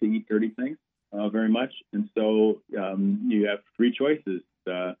don't like to eat dirty things very much. And so you have 3 choices.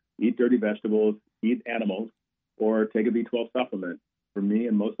 Eat dirty vegetables, eat animals, or take a B12 supplement. For me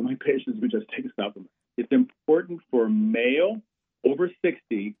and most of my patients, we just take a supplement. It's important for male over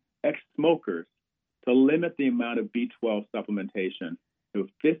 60 ex-smokers to limit the amount of B12 supplementation to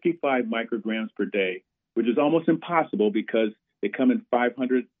 55 micrograms per day, which is almost impossible because they come in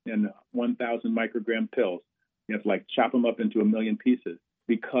 500 and 1,000 microgram pills. You have to chop them up into 1 million pieces.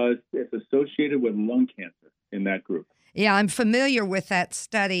 because it's associated with lung cancer in that group. Yeah, I'm familiar with that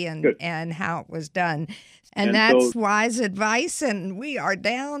study and how it was done. And that's wise advice. And we are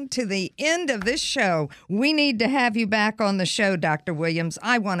down to the end of this show. We need to have you back on the show, Dr. Williams.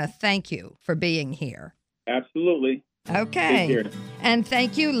 I want to thank you for being here. Absolutely. Okay. And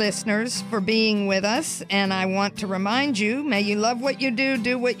thank you, listeners, for being with us. And I want to remind you, may you love what you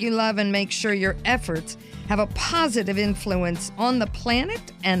do what you love, and make sure your efforts have a positive influence on the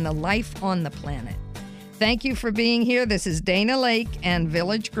planet and the life on the planet. Thank you for being here. This is Dana Lake and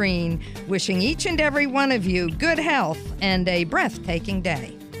Village Green, wishing each and every one of you good health and a breathtaking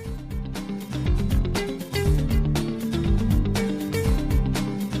day.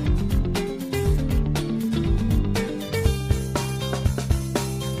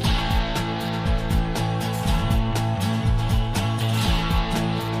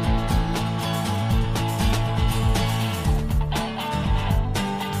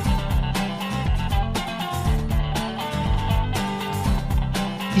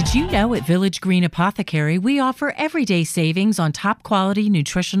 Did you know at Village Green Apothecary we offer everyday savings on top quality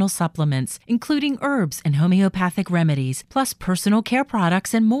nutritional supplements, including herbs and homeopathic remedies, plus personal care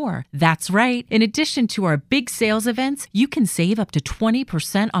products and more? That's right. In addition to our big sales events, you can save up to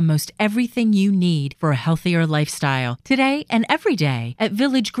 20% on most everything you need for a healthier lifestyle. Today and every day, at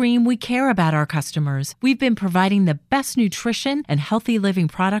Village Green, we care about our customers. We've been providing the best nutrition and healthy living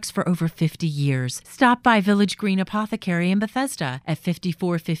products for over 50 years. Stop by Village Green Apothecary in Bethesda at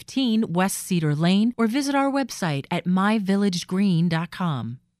 5415 West Cedar Lane, or visit our website at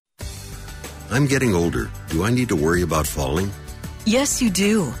myvillagegreen.com. I'm getting older. Do I need to worry about falling? Yes, you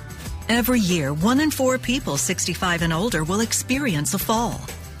do. Every year, 1 in 4 people 65 and older will experience a fall,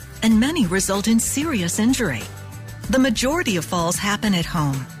 and many result in serious injury. The majority of falls happen at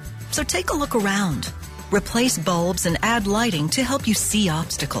home, so take a look around. Replace bulbs and add lighting to help you see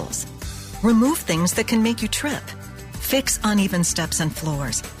obstacles. Remove things that can make you trip. Fix uneven steps and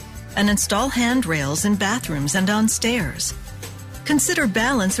floors, and install handrails in bathrooms and on stairs. Consider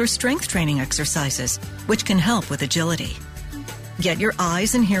balance or strength training exercises, which can help with agility. Get your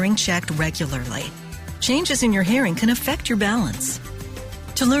eyes and hearing checked regularly. Changes in your hearing can affect your balance.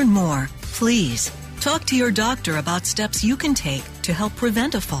 To learn more, please talk to your doctor about steps you can take to help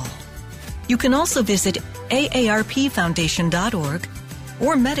prevent a fall. You can also visit aarpfoundation.org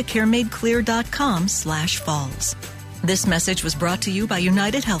or MedicareMadeClear.com/falls. This message was brought to you by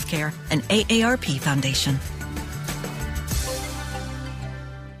United Healthcare and AARP Foundation.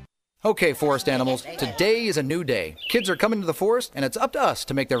 Okay, forest animals, today is a new day. Kids are coming to the forest, and it's up to us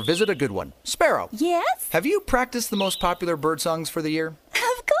to make their visit a good one. Sparrow. Yes? Have you practiced the most popular bird songs for the year?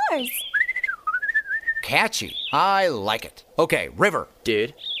 Of course. Catchy. I like it. Okay, River.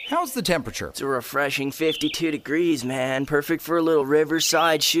 Dude. How's the temperature? It's a refreshing 52 degrees, man. Perfect for a little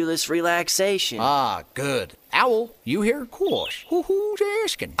riverside shoeless relaxation. Ah, good. Owl, you here? Whoosh. Who's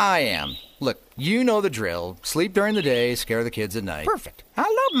asking? I am. Look, you know the drill. Sleep during the day, scare the kids at night. Perfect. I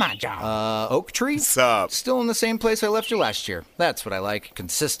love my job. Oak Tree? What's up? Still in the same place I left you last year. That's what I like.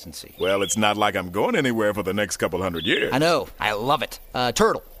 Consistency. Well, it's not like I'm going anywhere for the next couple 100 years. I know. I love it.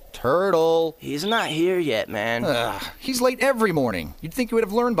 Turtle. Turtle. He's not here yet, man. He's late every morning. You'd think you would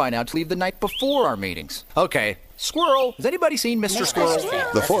have learned by now to leave the night before our meetings. Okay. Squirrel. Has anybody seen Mr. Squirrel?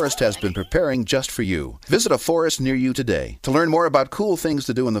 The forest has been preparing just for you. Visit a forest near you today. To learn more about cool things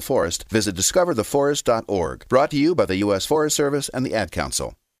to do in the forest, visit discovertheforest.org. Brought to you by the U.S. Forest Service and the Ad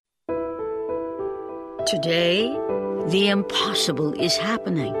Council. Today, the impossible is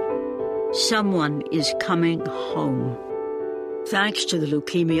happening. Someone is coming home. Thanks to the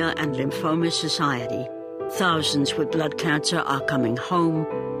Leukemia and Lymphoma Society, thousands with blood cancer are coming home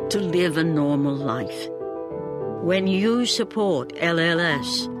to live a normal life. When you support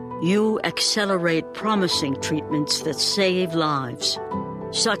LLS, you accelerate promising treatments that save lives,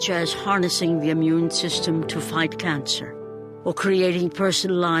 such as harnessing the immune system to fight cancer or creating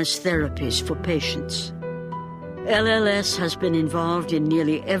personalized therapies for patients. LLS has been involved in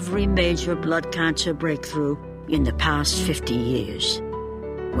nearly every major blood cancer breakthrough in the past 50 years.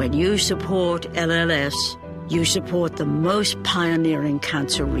 When you support LLS, you support the most pioneering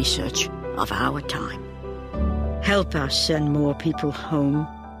cancer research of our time. Help us send more people home.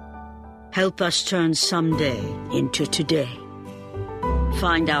 Help us turn someday into today.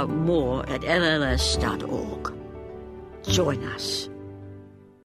 Find out more at lls.org. Join us.